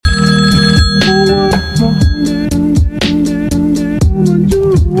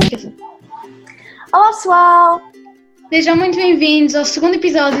pessoal! Sejam muito bem-vindos ao segundo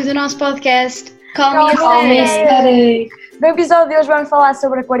episódio do nosso podcast Call Me Aesthetic. No episódio de hoje vamos falar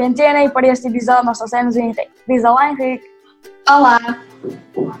sobre a quarentena e para este episódio nós trouxemos o Henrique. Diz olá, Henrique. Olá!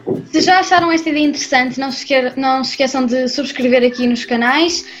 Se já acharam esta ideia interessante, não se esqueçam de subscrever aqui nos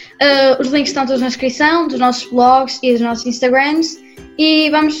canais. Os links estão todos na descrição dos nossos blogs e dos nossos Instagrams. E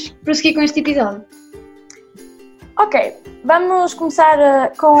vamos prosseguir com este episódio. Ok, vamos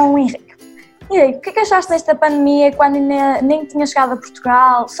começar com o Henrique. Henrique, o que é que achaste desta pandemia quando nem tinha chegado a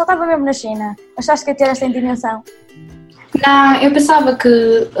Portugal, só estava mesmo na China? Achaste que ia ter esta indignação? Não, eu pensava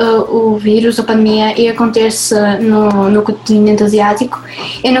que o vírus, a pandemia, ia acontecer no continente asiático.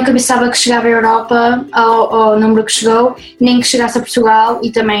 Eu nunca pensava que chegava à Europa ao número que chegou, nem que chegasse a Portugal e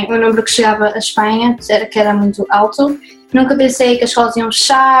também o número que chegava à Espanha, que era muito alto. Nunca pensei que as escolas iam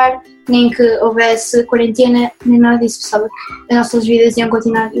fechar, nem que houvesse quarentena, nem nada disso. Pensava que as nossas vidas iam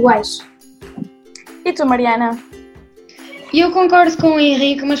continuar iguais. E tu, Mariana? Eu concordo com o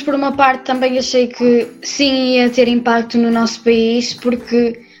Henrique, mas por uma parte também achei que sim ia ter impacto no nosso país,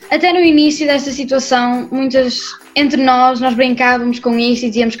 porque até no início desta situação, entre nós brincávamos com isso e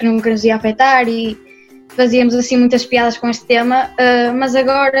dizíamos que nunca nos ia afetar e fazíamos assim muitas piadas com este tema, mas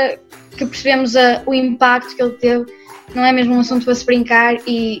agora que percebemos o impacto que ele teve, não é mesmo um assunto para se brincar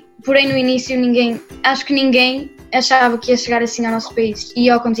porém no início acho que ninguém achava que ia chegar assim ao nosso país e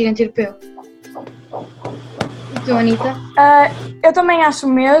ao continente europeu. E tu, Anitta? Eu também acho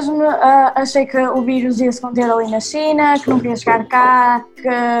mesmo, achei que o vírus ia se conter ali na China, que nunca ia chegar cá,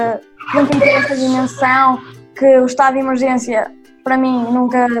 que nunca ia ter esta dimensão, que o estado de emergência para mim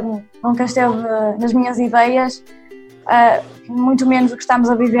nunca esteve nas minhas ideias, muito menos o que estamos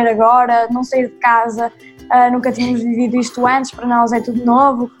a viver agora, não sair de casa, nunca tínhamos vivido isto antes, para nós é tudo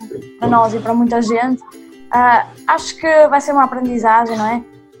novo, para nós e para muita gente. Acho que vai ser uma aprendizagem, não é?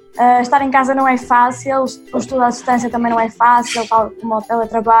 Estar em casa não é fácil, o estudo à distância também não é fácil, tal como o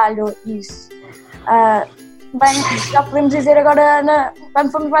teletrabalho, isso. Bem, já podemos dizer agora,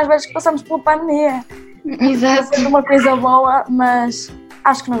 quando fomos mais velhos, que passamos pela pandemia. Exato. Vai ser uma coisa boa, mas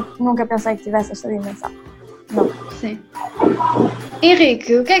acho que nunca pensei que tivesse esta dimensão. Não. Sim.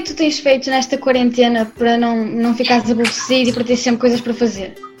 Henrique, o que é que tu tens feito nesta quarentena para não ficares aborrecido e para ter sempre coisas para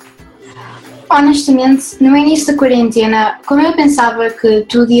fazer? Honestamente, no início da quarentena, como eu pensava que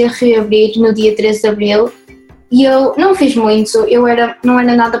tudo ia reabrir no dia 13 de Abril, e eu não fiz muito, não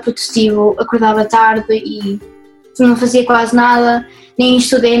era nada produtivo, acordava tarde e não fazia quase nada, nem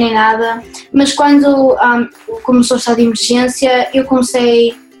estudei nem nada, mas quando começou o estado de emergência, eu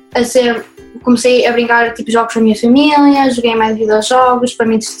comecei a brincar tipo jogos com a minha família, joguei mais videojogos para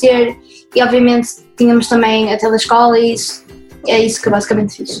me entreter e obviamente tínhamos também a telescola e é isso que eu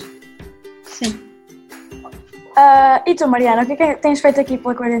basicamente fiz. Sim. E tu, Mariana, o que é que tens feito aqui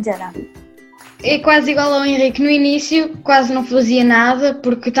pela quarentena? É quase igual ao Henrique. No início quase não fazia nada,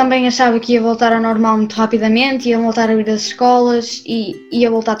 porque também achava que ia voltar ao normal muito rapidamente, ia voltar a abrir as escolas e ia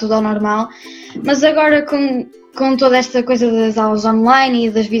voltar tudo ao normal. Mas agora com toda esta coisa das aulas online e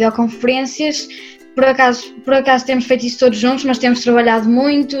das videoconferências, por acaso temos feito isso todos juntos, mas temos trabalhado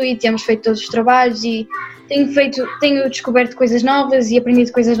muito e temos feito todos os trabalhos e tenho descoberto coisas novas e aprendido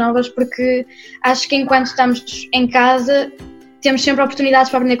coisas novas, porque acho que enquanto estamos em casa temos sempre oportunidades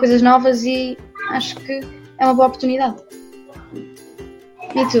para aprender coisas novas e acho que é uma boa oportunidade.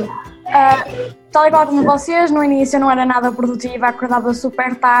 E tu? Tal e qual como vocês, no início não era nada produtiva, acordava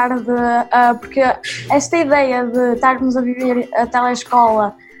super tarde, porque esta ideia de estarmos a viver a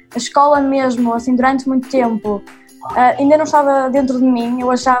telescola, a escola mesmo, assim, durante muito tempo, ainda não estava dentro de mim.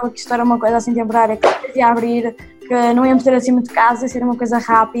 Eu achava que isto era uma coisa assim temporária, que ia abrir, que não íamos ter assim muito caso, ia ser uma coisa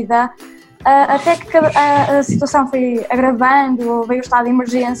rápida, até que a situação foi agravando, veio o estado de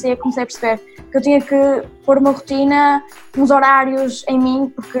emergência e eu comecei a perceber que eu tinha que pôr uma rotina, uns horários em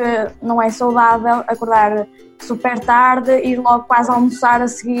mim, porque não é saudável acordar super tarde e logo quase almoçar a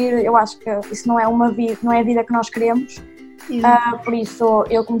seguir. Eu acho que isso não é a vida que nós queremos. Por isso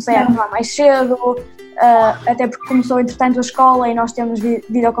eu comecei a acordar mais cedo, até porque começou entretanto a escola e nós temos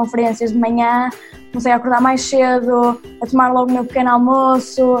videoconferências de manhã. Comecei a acordar mais cedo, a tomar logo o meu pequeno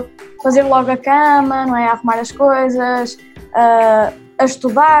almoço, fazer logo a cama, não é? A arrumar as coisas, a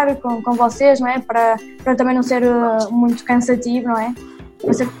estudar com vocês, não é? Para também não ser muito cansativo, não é?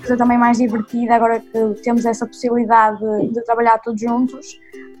 Para ser uma coisa também mais divertida, agora que temos essa possibilidade de trabalhar todos juntos,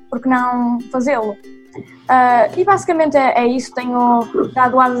 por que não fazê-lo? E basicamente é isso. Tenho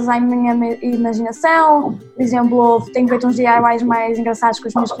dado asas à minha imaginação. Por exemplo, tenho feito uns DIYs mais engraçados com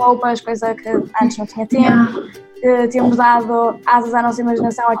as minhas roupas, coisa que antes não tinha tempo. Temos dado asas à nossa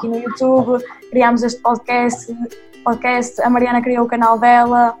imaginação aqui no YouTube, criámos este podcast, a Mariana criou o canal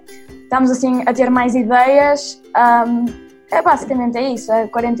dela, estamos assim a ter mais ideias. Basicamente é isso, a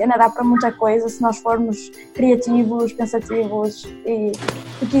quarentena dá para muita coisa se nós formos criativos, pensativos e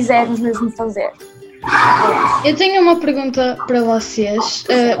quisermos mesmo fazer. Eu tenho uma pergunta para vocês.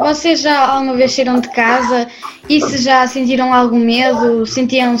 Vocês já alguma vez saíram de casa e se já sentiram algum medo,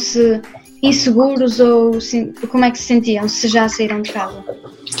 sentiam-se inseguros ou como é que se sentiam se já saíram de casa?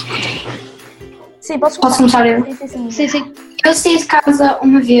 Sim, posso começar eu? Sim. Eu saí de casa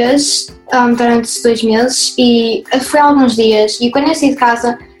uma vez durante 2 meses e foi há alguns dias, e quando eu saí de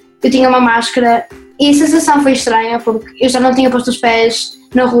casa eu tinha uma máscara e a sensação foi estranha porque eu já não tinha posto os pés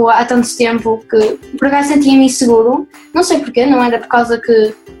na rua há tanto tempo que por acaso sentia-me inseguro. Não sei porquê, não era por causa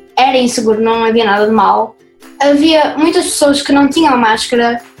que era inseguro, não havia nada de mal. Havia muitas pessoas que não tinham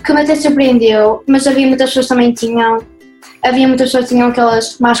máscara, que me até surpreendeu, mas havia muitas pessoas que também tinham. Havia muitas pessoas que tinham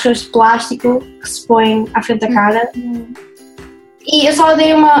aquelas máscaras de plástico que se põem à frente da cara. E eu só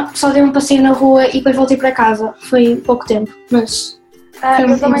dei um passeio na rua e depois voltei para casa. Foi pouco tempo, mas...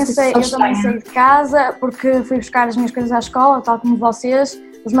 Eu também saí de casa porque fui buscar as minhas coisas à escola, tal como vocês.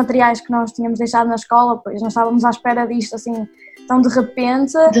 Os materiais que nós tínhamos deixado na escola, pois não estávamos à espera disto assim tão de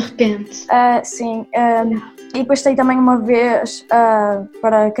repente. Sim. E depois saí também uma vez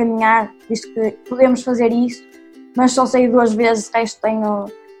para caminhar, visto que podemos fazer isso, mas só saí 2 vezes, o resto tenho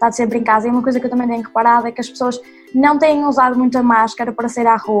estado sempre em casa. E uma coisa que eu também tenho reparado é que as pessoas não têm usado muita máscara para sair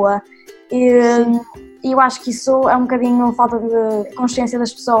à rua. E eu acho que isso é um bocadinho falta de consciência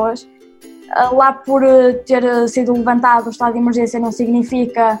das pessoas. Lá por ter sido levantado o estado de emergência não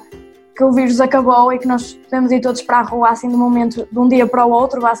significa que o vírus acabou e que nós podemos ir todos para a rua assim de um dia para o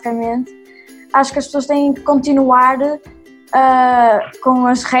outro, basicamente. Acho que as pessoas têm que continuar com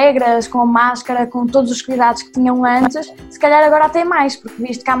as regras, com a máscara, com todos os cuidados que tinham antes. Se calhar agora até mais, porque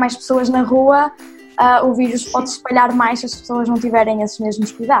visto que há mais pessoas na rua, o vírus pode se espalhar mais se as pessoas não tiverem esses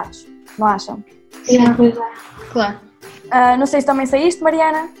mesmos cuidados, não acham? Sim, claro. Não sei se também saíste,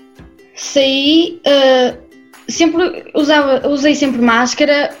 Mariana? Saí, usei sempre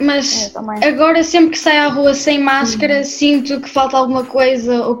máscara, mas agora sempre que saio à rua sem máscara sinto que falta alguma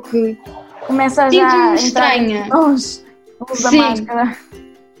coisa ou que começa já estranha. Usa máscara.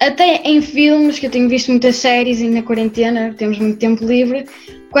 Até em filmes, que eu tenho visto muitas séries e na quarentena, temos muito tempo livre,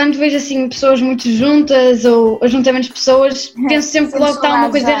 quando vejo assim pessoas muito juntas ou ajuntamentos de pessoas, penso sempre que logo está uma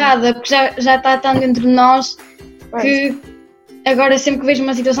coisa errada, porque já está tão dentro de nós que agora sempre que vejo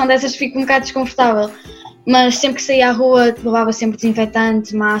uma situação dessas fico um bocado desconfortável. Mas sempre que saía à rua levava sempre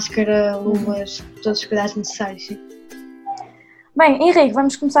desinfetante, máscara, luvas, todos os cuidados necessários. Sim. Bem, Henrique,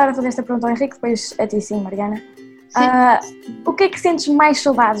 vamos começar a fazer esta pergunta ao Henrique, depois a ti sim, Mariana. O que é que sentes mais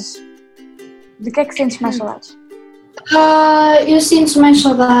saudades? De que é que sentes mais saudades? Eu sinto mais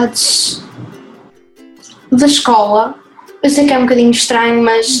saudades da escola. Eu sei que é um bocadinho estranho,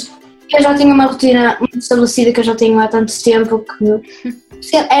 mas eu já tinha uma rotina muito estabelecida que eu já tenho há tanto tempo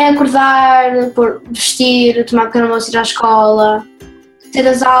que é acordar, vestir, tomar pequeno almoço, ir à escola, ter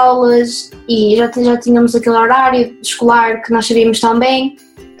as aulas e já tínhamos aquele horário escolar que nós sabíamos tão bem.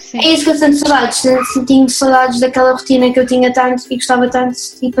 Sim. É isso que eu sinto saudades. Tenho saudades daquela rotina que eu tinha tanto e gostava tanto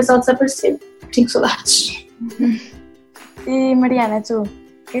e depois ela desapareceu. Tenho saudades. E Mariana, tu?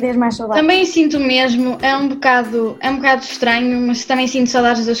 Querias mais saudades? Também sinto mesmo, é um bocado estranho, mas também sinto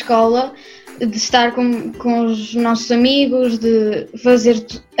saudades da escola, de estar com os nossos amigos, de fazer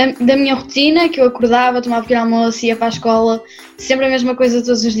da minha rotina, que eu acordava, tomava pequeno almoço, ia para a escola, sempre a mesma coisa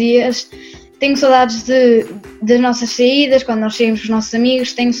todos os dias. Tenho saudades das nossas saídas, quando nós saímos com os nossos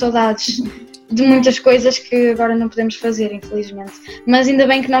amigos, tenho saudades de muitas coisas que agora não podemos fazer, infelizmente. Mas ainda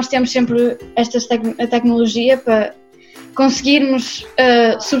bem que nós temos sempre a tecnologia para conseguirmos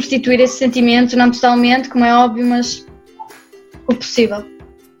substituir esse sentimento, não totalmente, como é óbvio, mas o possível.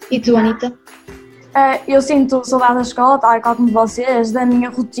 E tu, Anitta? Eu sinto saudade da escola, tal como vocês, da minha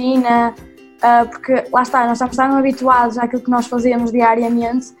rotina, porque lá está, nós estamos tão habituados àquilo que nós fazemos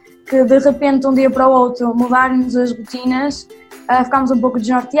diariamente, que de repente, um dia para o outro, mudarmos as rotinas, ficámos um pouco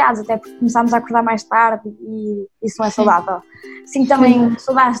desnorteados, até porque começámos a acordar mais tarde e isso não é saudável. Sinto também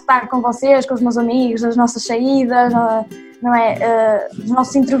saudade de estar com vocês, com os meus amigos, das nossas saídas, não é? Dos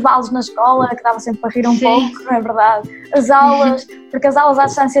nossos intervalos na escola, que dava sempre para rir um pouco, não é verdade? As aulas, porque as aulas à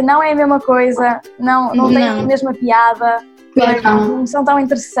distância não é a mesma coisa, não têm a mesma piada, não são tão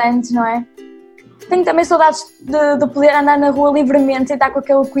interessantes, não é? Tenho também saudades de poder andar na rua livremente sem estar com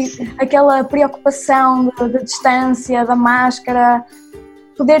aquela preocupação de distância, da máscara,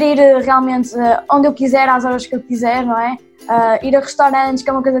 poder ir realmente onde eu quiser, às horas que eu quiser, não é? ir a restaurantes, que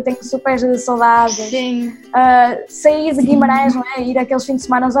é uma coisa que tenho super saudades. Sim. Sair de Guimarães, não é? Ir aqueles fins de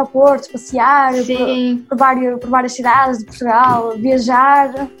semana ao Porto, passear por várias cidades de Portugal,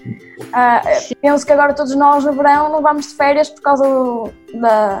 viajar. Penso que agora todos nós no verão não vamos de férias por causa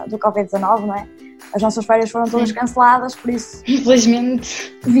do Covid-19, não é? As nossas férias foram todas canceladas, por isso,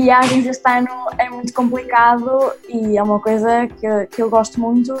 infelizmente, viagens este ano é muito complicado e é uma coisa que eu gosto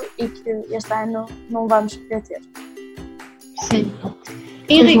muito e que este ano não vamos poder ter. Sim.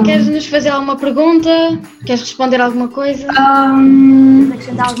 Henrique, queres nos fazer alguma pergunta? Queres responder alguma coisa? Queres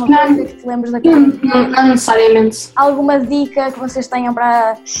acrescentar alguma coisa que te lembres da quarentena? Não necessariamente. Alguma dica que vocês tenham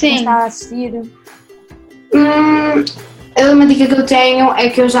para quem está a assistir? Uma dica que eu tenho é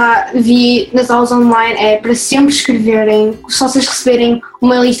que eu já vi nas aulas online, é para sempre escreverem, se vocês receberem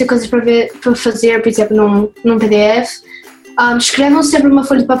uma lista de coisas para fazer, por exemplo, num PDF, escrevam sempre uma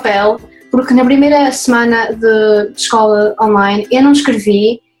folha de papel, porque na primeira semana de escola online eu não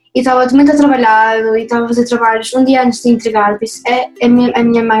escrevi e estava muito atrabalhado e estava a fazer trabalhos um dia antes de entregar, por isso é a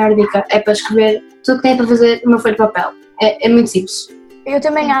minha maior dica, é para escrever tudo o que tem para fazer numa folha de papel, é muito simples. Eu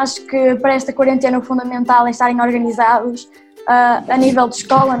também acho que para esta quarentena o fundamental é estarem organizados a nível de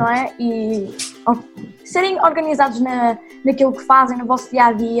escola, não é? E serem organizados naquilo que fazem no vosso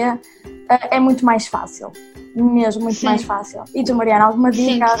dia-a-dia é muito mais fácil, mesmo muito mais fácil. E tu, Mariana, alguma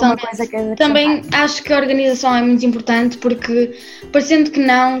dica, alguma coisa que também acho que a organização é muito importante porque, parecendo que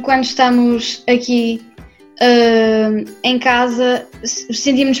não, quando estamos aqui em casa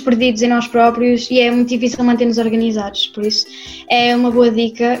sentimos-nos perdidos em nós próprios e é muito difícil manter-nos organizados, por isso é uma boa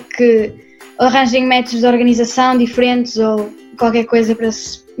dica que arranjem métodos de organização diferentes ou qualquer coisa para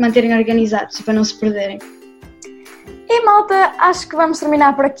se manterem organizados e para não se perderem. E malta, acho que vamos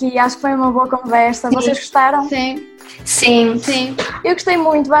terminar por aqui, acho que foi uma boa conversa. Sim. Vocês gostaram? Sim. Eu gostei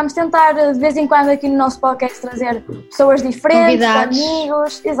muito, vamos tentar de vez em quando aqui no nosso podcast trazer pessoas diferentes, convidados,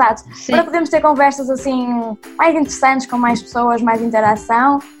 amigos, exato, para podermos ter conversas assim mais interessantes, com mais pessoas, mais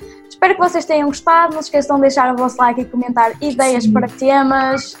interação. Espero que vocês tenham gostado, não se esqueçam de deixar o vosso like e comentar ideias para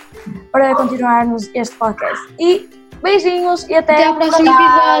temas, para continuarmos este podcast. E beijinhos e até o próximo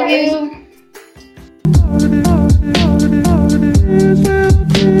episódio.